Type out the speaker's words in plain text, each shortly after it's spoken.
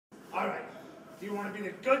All right. Do you want to be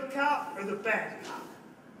the good cop or the bad cop?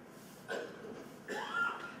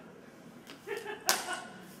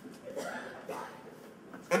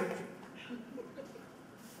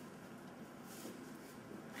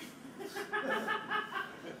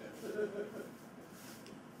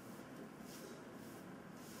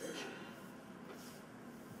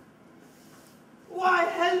 Why,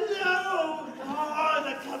 hello,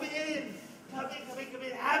 Carla. Come in. Come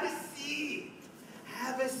in. Have a seat.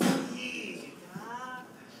 Have a seat. Huh?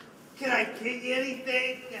 Can I get you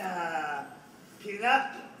anything?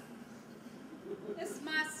 Peanut? This is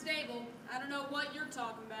my stable. I don't know what you're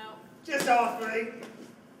talking about. Just offering.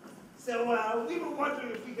 So, we were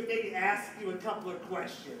wondering if we could maybe ask you a couple of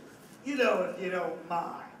questions. You know, if you don't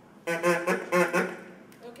mind.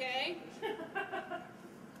 Okay.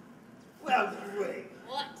 Well, great.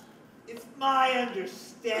 What? It's my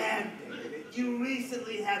understanding that you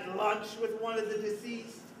recently had lunch with one of the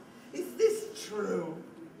deceased. Is this true?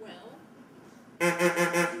 Well.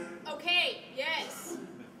 Okay, yes.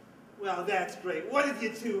 Well, that's great. What did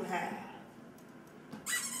you two have?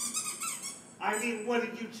 I mean, what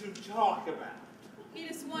did you two talk about? He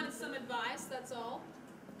just wanted some advice, that's all.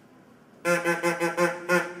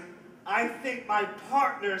 I think my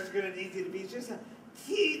partner's going to need you to be just a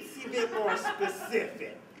teensy bit more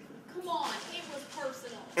specific. Come on, it was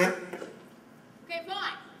personal. Okay,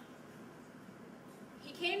 fine.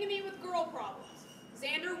 He came to me with girl problems.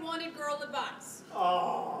 Xander wanted girl advice.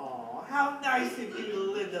 Oh, how nice of you to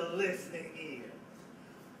lend a listening ear.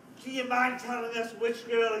 Do you mind telling us which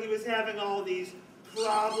girl he was having all these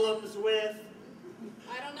problems with?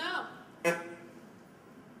 I don't know.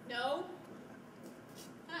 No?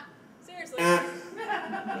 Huh, seriously.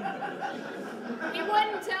 He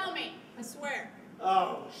wouldn't tell me, I swear.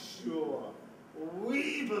 Oh, sure.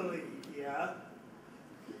 We believe ya.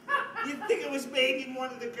 You think it was maybe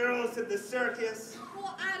one of the girls at the circus?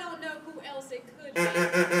 Well, I don't know who else it could be.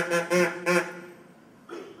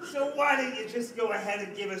 So why don't you just go ahead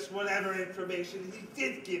and give us whatever information he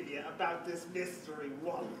did give you about this mystery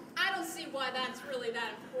woman? I don't see why that's really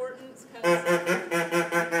that important, because...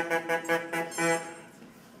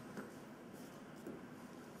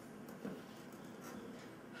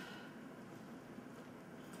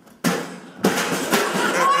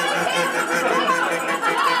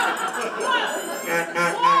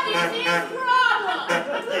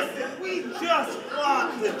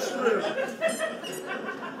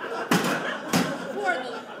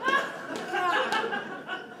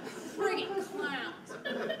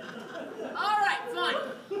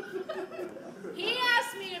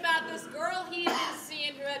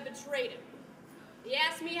 He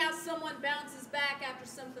asked me how someone bounces back after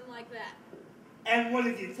something like that. And what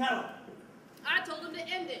did you tell him? I told him to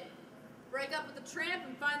end it. Break up with the tramp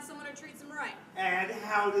and find someone who treats him right. And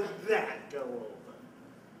how did that go over?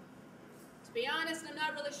 To be honest, I'm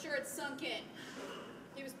not really sure it sunk in.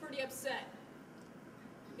 He was pretty upset.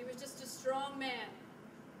 He was just a strong man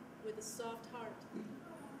with a soft heart.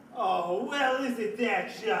 Oh, well, isn't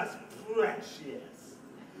that just precious?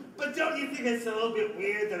 But don't you think it's a little bit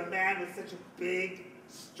weird that a man with such a big,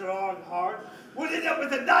 strong heart would end up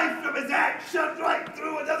with a knife from his axe shoved right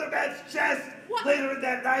through another man's chest later in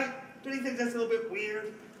that night? Don't you think that's a little bit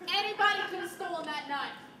weird? Anybody could have stolen that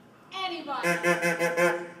knife. Anybody.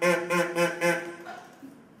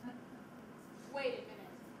 Wait a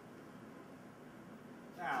minute.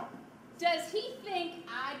 Now. Does he think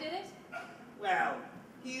I did it? Well,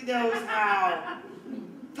 he knows how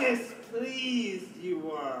displeased you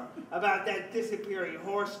were about that disappearing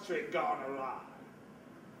horse trick gone awry.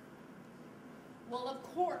 Well, of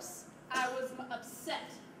course, I was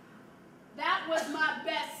upset. That was my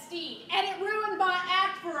best steed, and it ruined my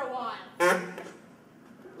act for a while.